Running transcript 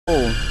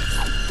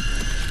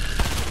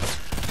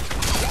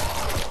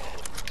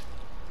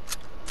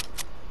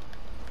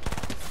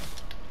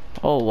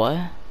Oh,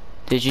 what?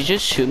 Did you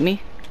just shoot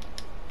me?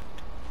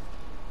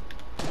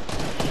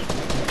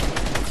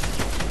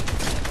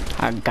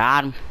 I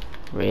got him.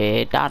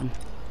 Red dot him.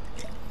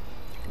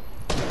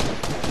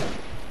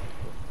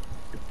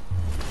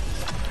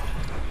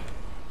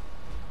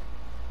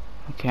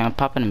 Okay, I'm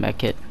popping a med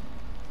kit.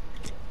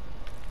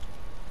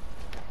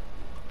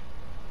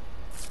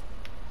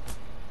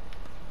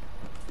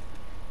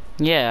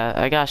 Yeah,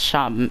 I got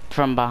shot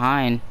from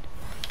behind.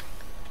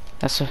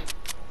 That's a...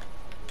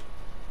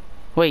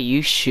 Wait,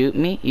 you shoot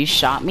me? You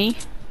shot me?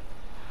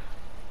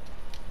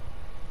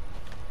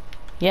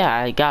 Yeah,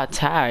 I got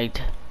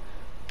tagged.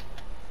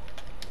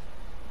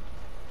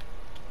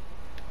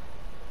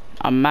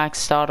 I'm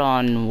maxed out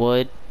on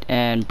wood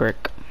and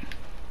brick.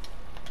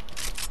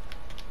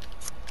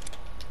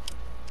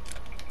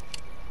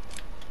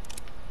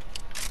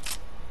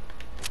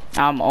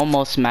 I'm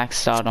almost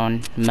maxed out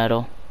on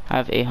metal. I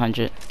have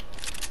 800.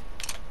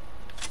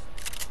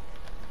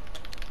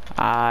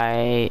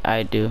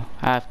 I do.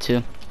 I have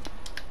 2.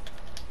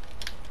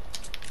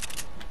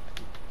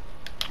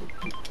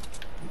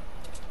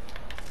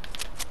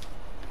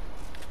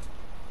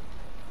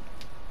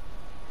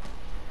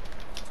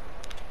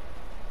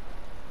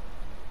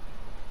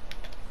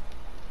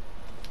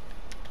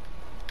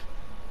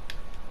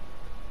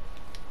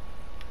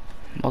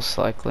 Most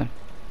likely.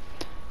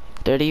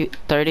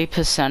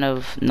 30%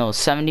 of, no,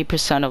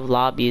 70% of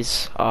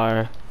lobbies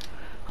are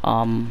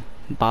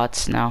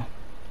bots now.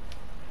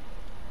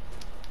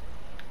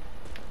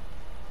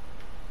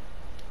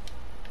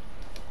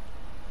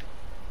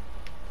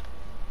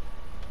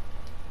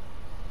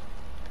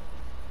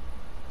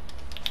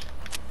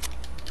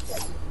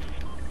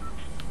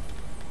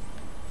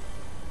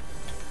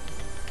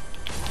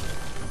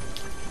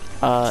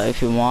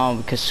 If you want,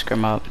 we could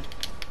scrim up.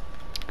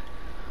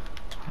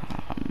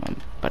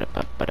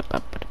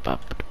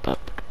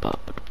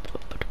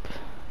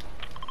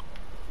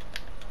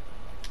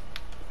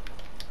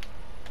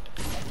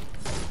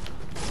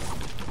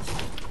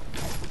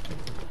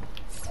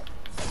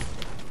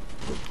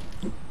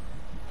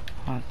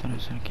 I thought it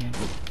was again.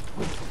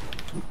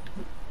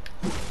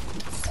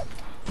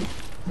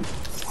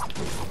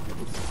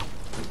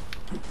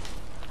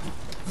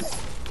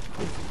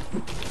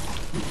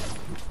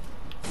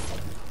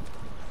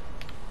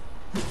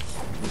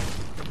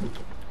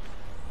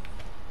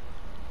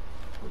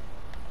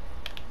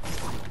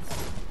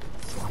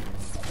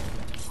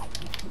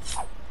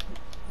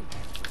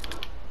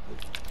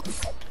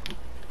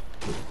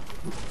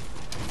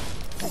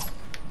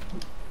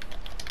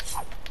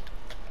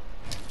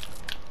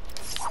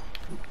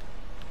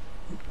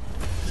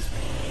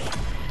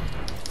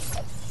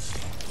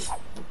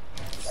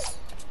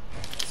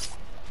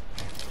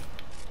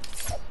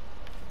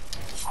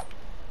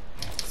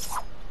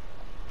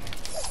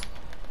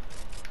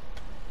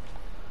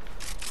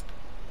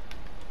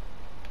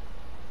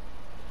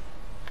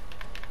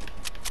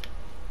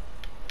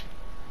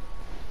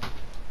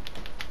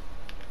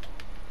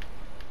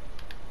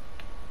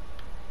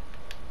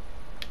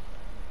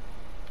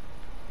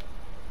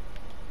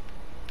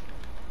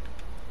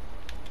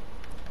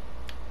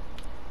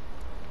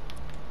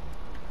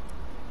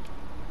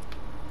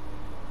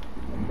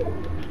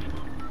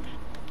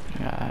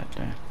 Yeah,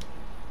 there.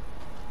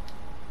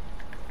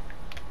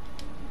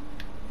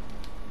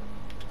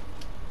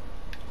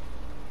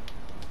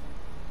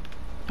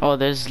 Oh,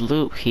 there's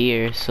loot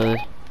here, so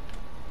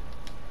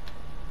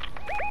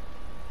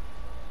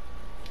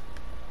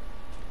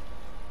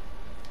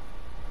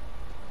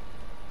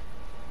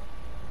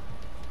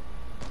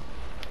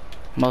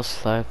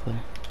most likely.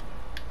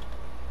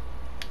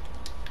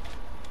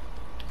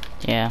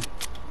 Yeah.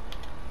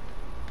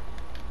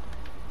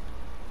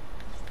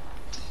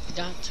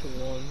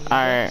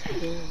 Alright.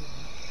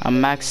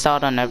 I'm maxed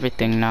out on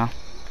everything now.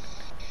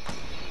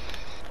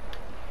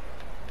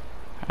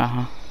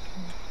 Uh-huh.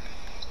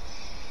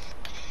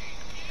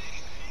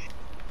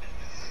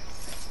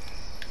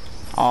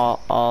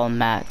 All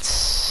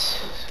mats.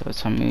 So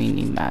it's how many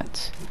need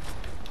mats.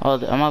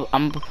 Oh,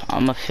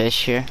 I'm a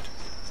fish here.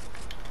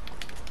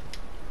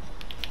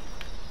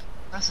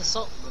 That's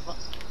assault, bro.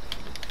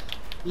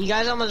 You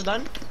guys almost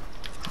done?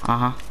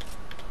 Uh-huh.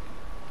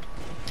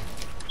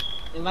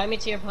 Invite me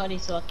to your party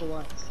so I can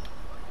watch.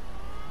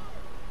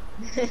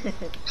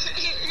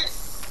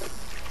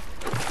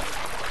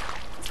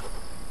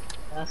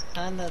 That's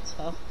kinda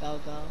tough, Gal.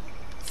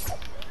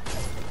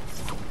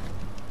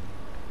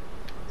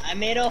 I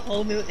made a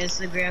whole new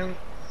Instagram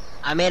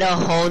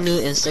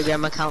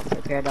account for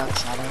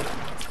Paradox Shadow.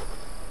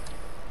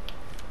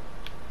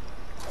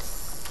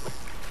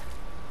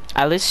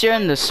 At least you're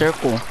in the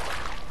circle.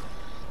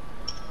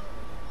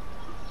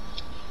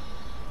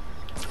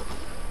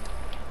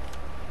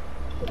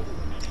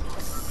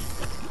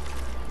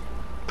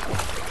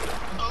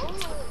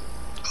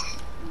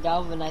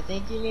 Galvin, I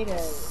think you need to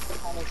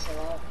kind of chill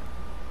out.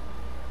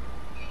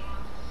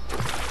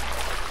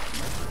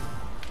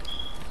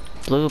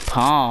 Blue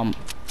palm.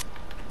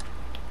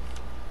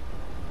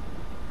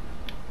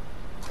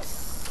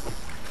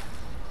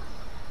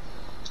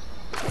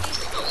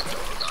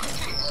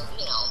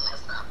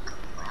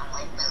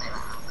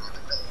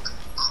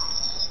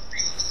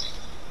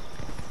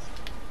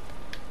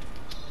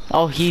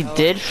 Oh, he Oh,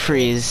 did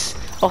freeze.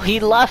 Oh, he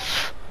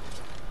left.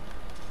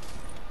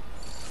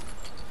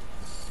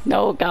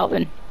 No,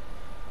 Galvin.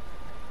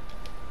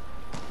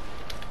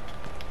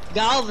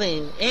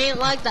 Galvin, it ain't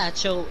like that.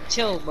 Chill,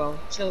 bro.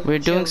 Chill, We're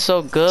doing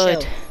so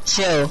good.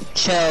 chill.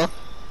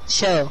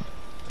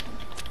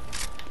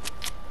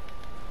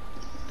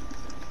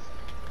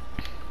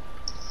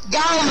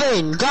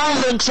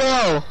 Galvin,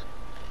 chill.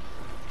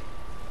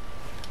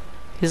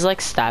 He's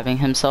like stabbing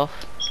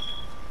himself.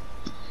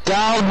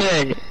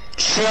 Galvin,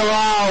 chill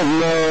out,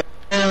 bro.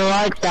 I ain't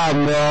like that,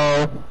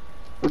 bro.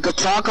 We could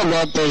talk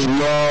about this,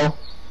 bro.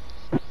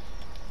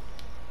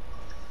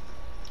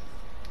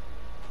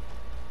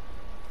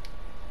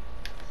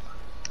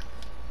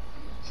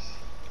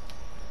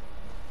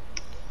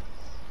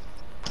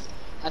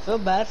 I feel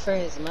bad for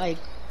his mic.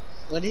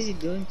 What is he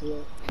doing to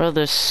it? Bro,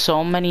 there's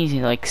so many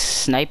like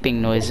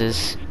sniping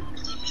noises.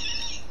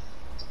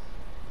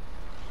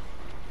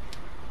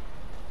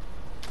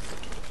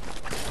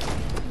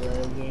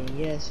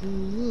 Yes,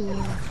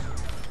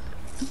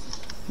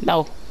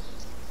 No.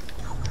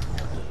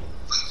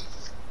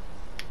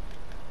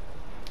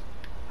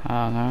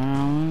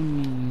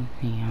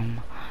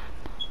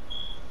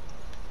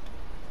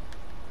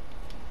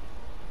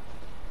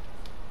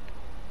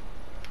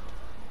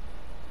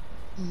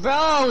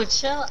 Bro,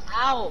 chill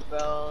out,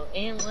 bro.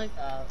 Ain't like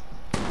that.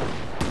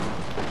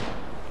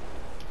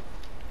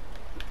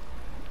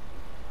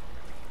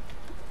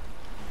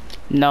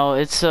 No,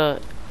 it's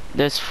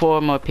there's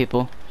 4 more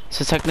people.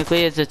 So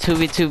technically it's a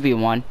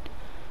 2v2v1.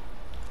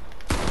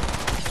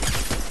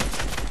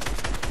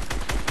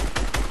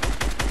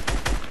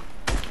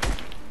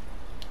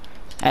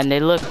 And they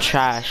look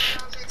trash.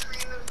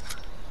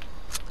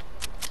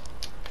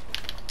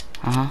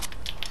 Uh-huh.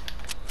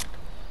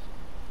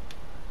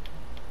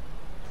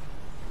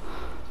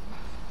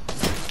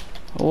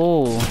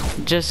 Oh,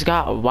 just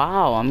got,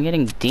 wow, I'm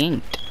getting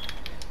dinked.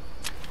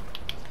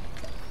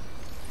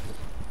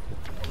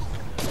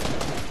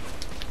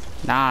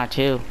 Nah,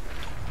 chill.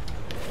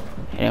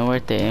 It ain't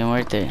worth it,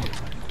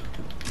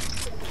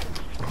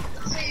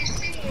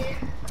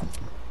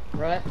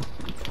 Right?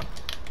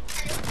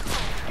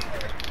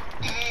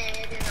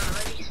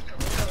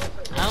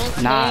 I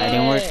don't Nah, care. it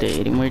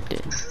ain't worth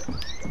it.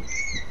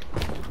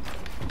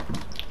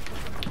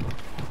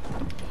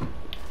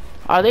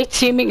 Are they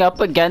teaming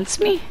up against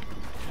me?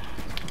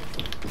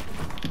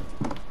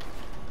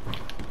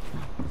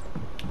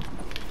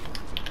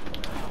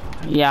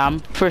 Yeah, I'm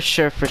for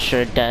sure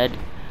dead.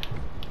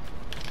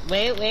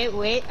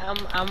 Wait.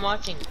 I'm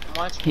watching.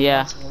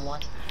 Yeah. I'm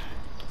watching.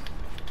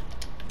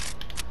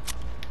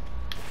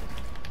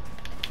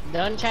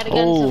 Don't try to get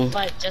into the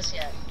fight just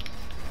yet.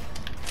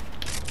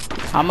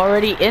 I'm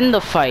already in the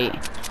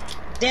fight.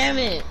 Damn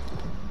it!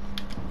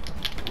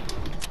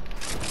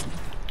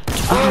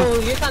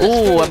 Oh, you're kinda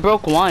Ooh, screwed. I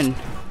broke 1.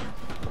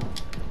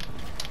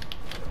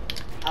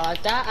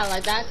 I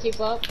like that. Keep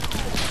up.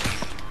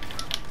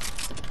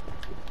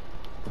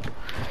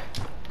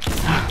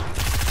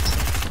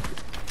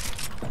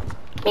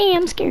 Me,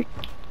 I'm scared.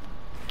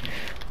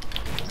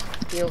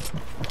 Heal.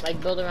 Like,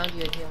 build around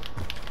you and heal.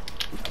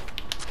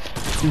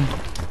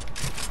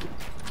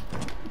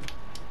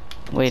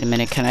 Wait a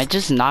minute, can I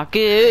just knock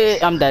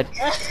it? I'm dead.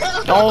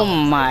 Oh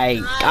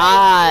my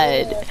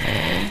god.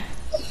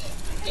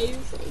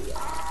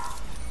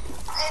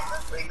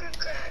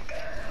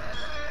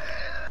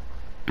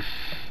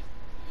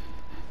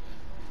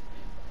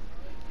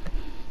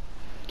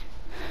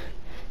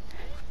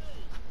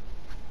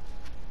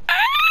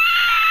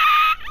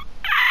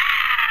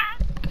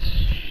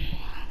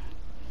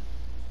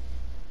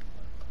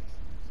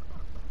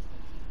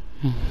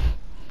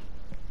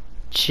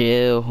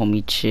 Chill,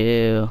 homie,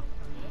 chill.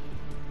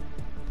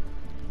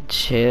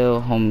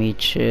 Chill, homie,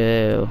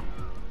 chill.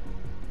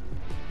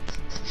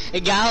 Hey,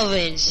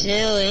 Galvin,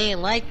 chill. It ain't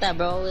like that,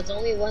 bro. It's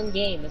only one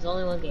game.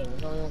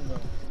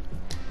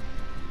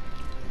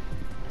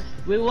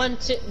 We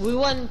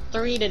won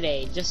 3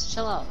 today. Just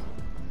chill out.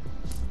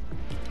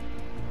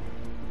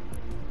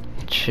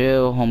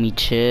 Chill, homie,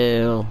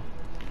 chill.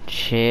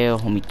 Chill,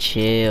 homie,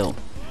 chill.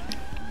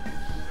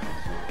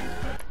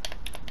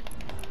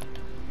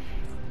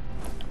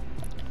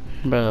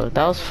 Bro,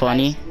 that was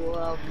funny.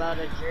 About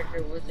a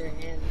jerker with their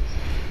hands.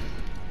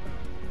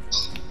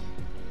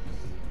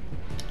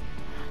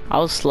 I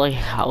was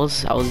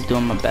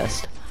doing my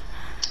best.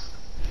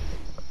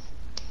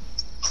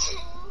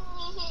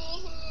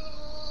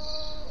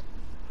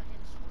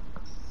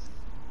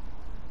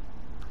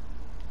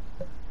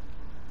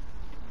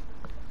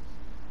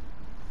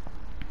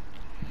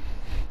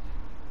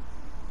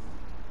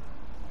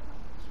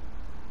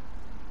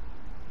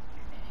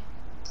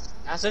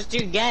 That's what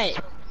you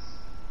get.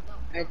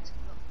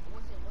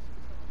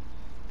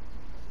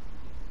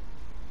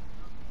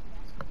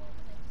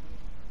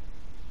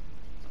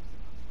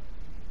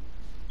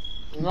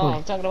 No, Boy.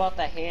 I'm talking about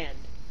the hand.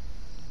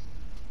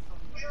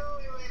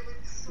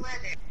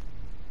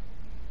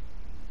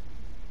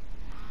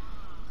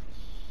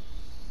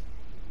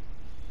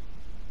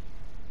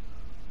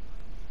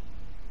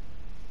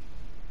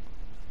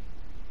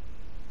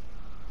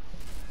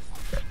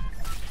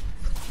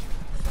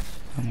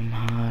 I'm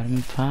hot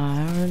and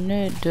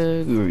 500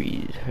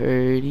 degrees.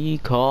 Heard he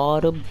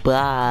caught a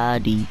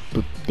body,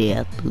 but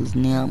that does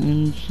not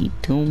mean she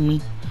told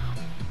me.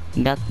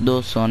 Got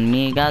dos on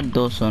me, got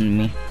dos on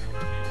me.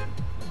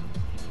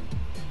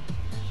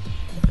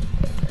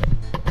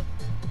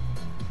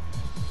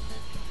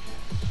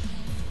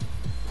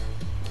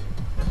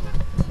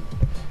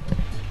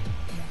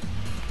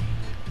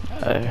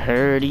 I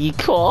heard he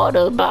caught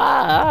a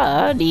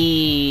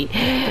body,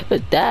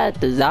 but that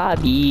does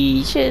not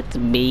mean shit to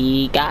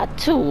me. Got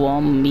two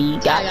on me,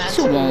 got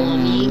two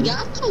on me.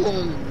 Got two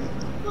on me.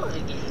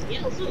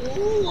 Got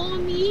two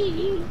on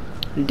me.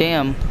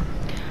 Damn.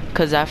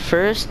 Cause at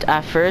first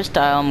I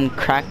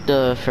cracked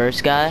the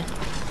first guy,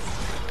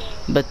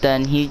 but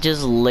then he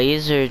just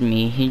lasered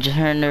me. He just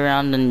turned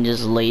around and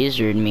just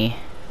lasered me.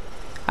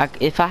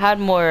 If I had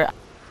more,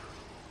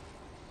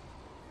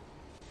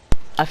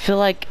 I feel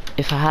like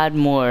if I had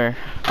more,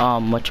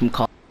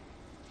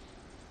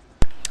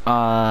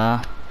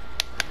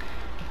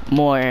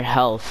 more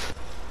health.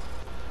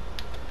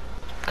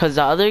 Cause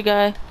the other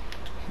guy,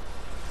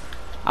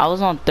 I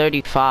was on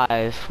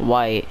 35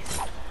 white.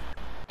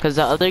 Cause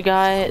the other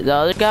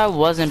guy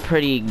wasn't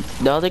pretty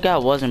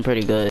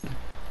good.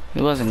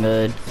 He wasn't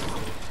good.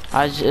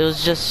 It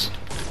was just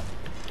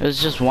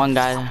one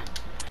guy.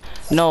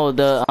 No,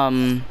 the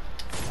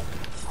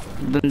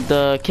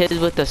kid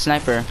with the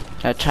sniper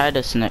that tried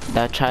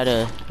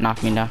to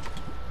knock me down.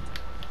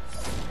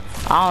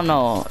 I don't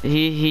know.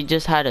 He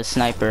just had a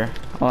sniper.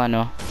 All I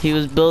know. He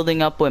was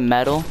building up with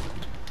metal.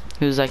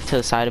 He was like to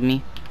the side of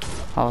me.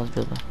 I was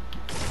building.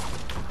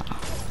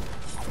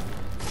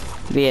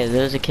 But yeah,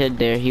 there's a kid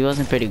there. He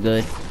wasn't pretty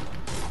good.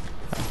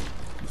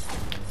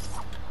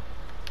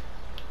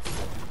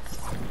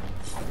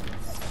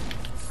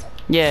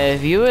 Yeah,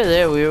 if you were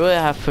there, we would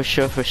have for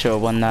sure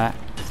won that.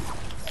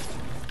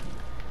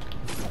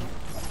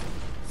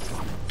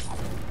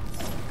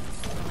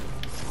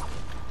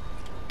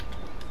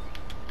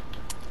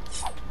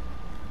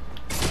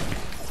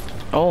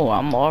 Oh,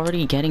 I'm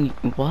already getting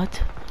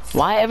what?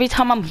 Why every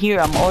time I'm here,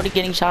 I'm already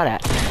getting shot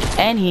at?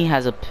 And he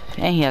has a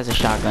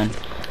shotgun.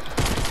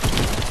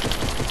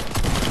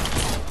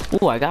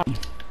 Ooh, I got him.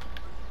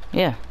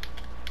 Yeah.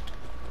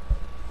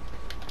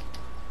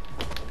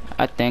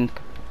 I think.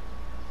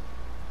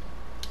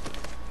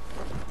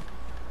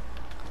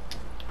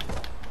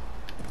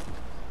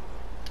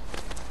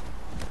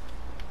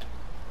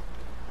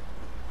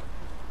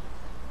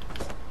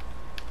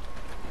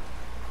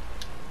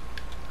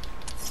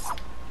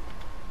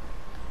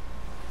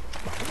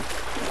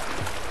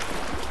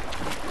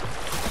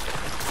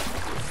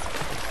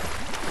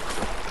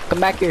 Come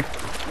back here.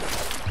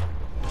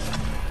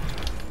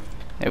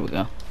 There we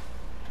go.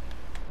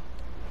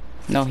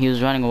 No, he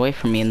was running away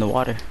from me in the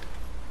water.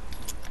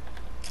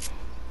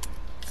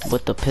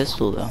 With the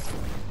pistol though.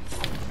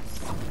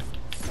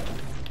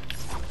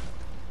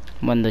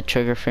 When the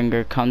trigger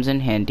finger comes in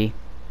handy.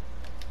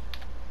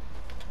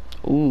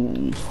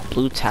 Ooh,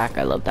 blue tack,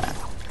 I love that.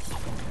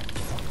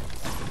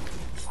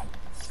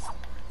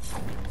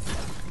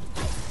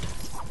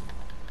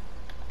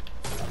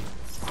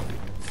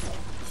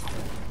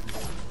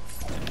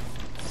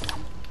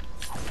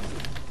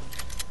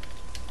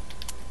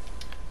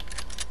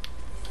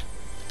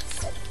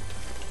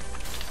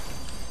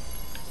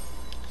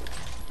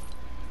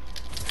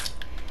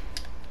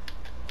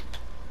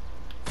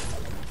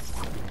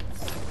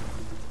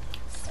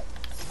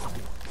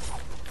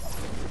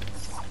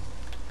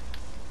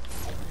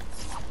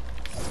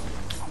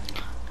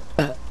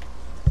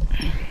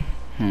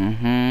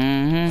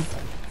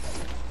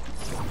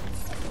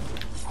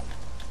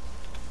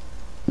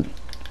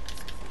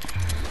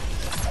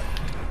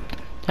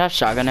 I have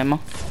shotgun ammo.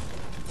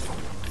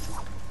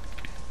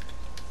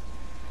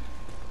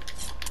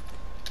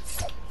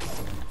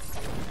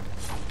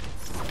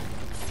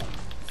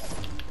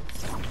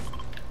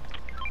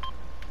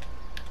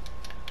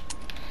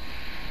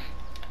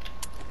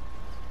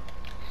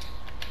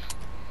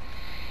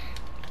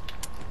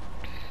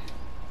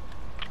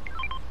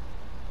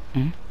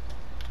 Hmm?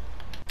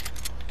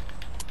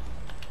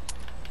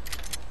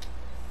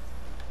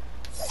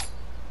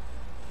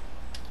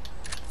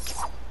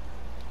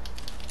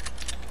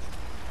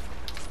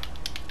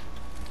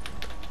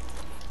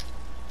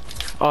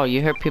 Oh,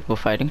 you heard people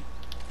fighting?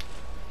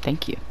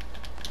 Thank you.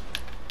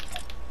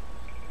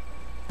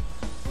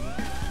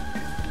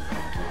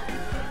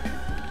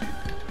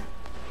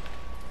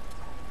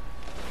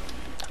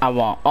 I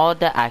want all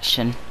the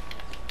action.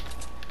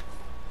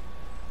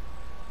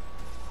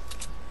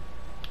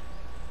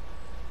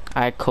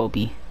 Alright,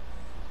 Kobe.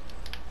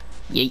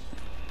 Yeet.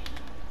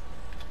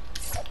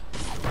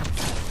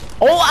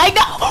 Oh, I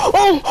got.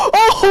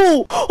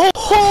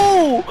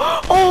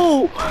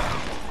 Oh.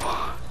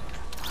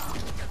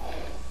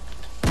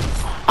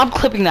 I'm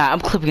clipping that. I'm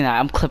clipping that.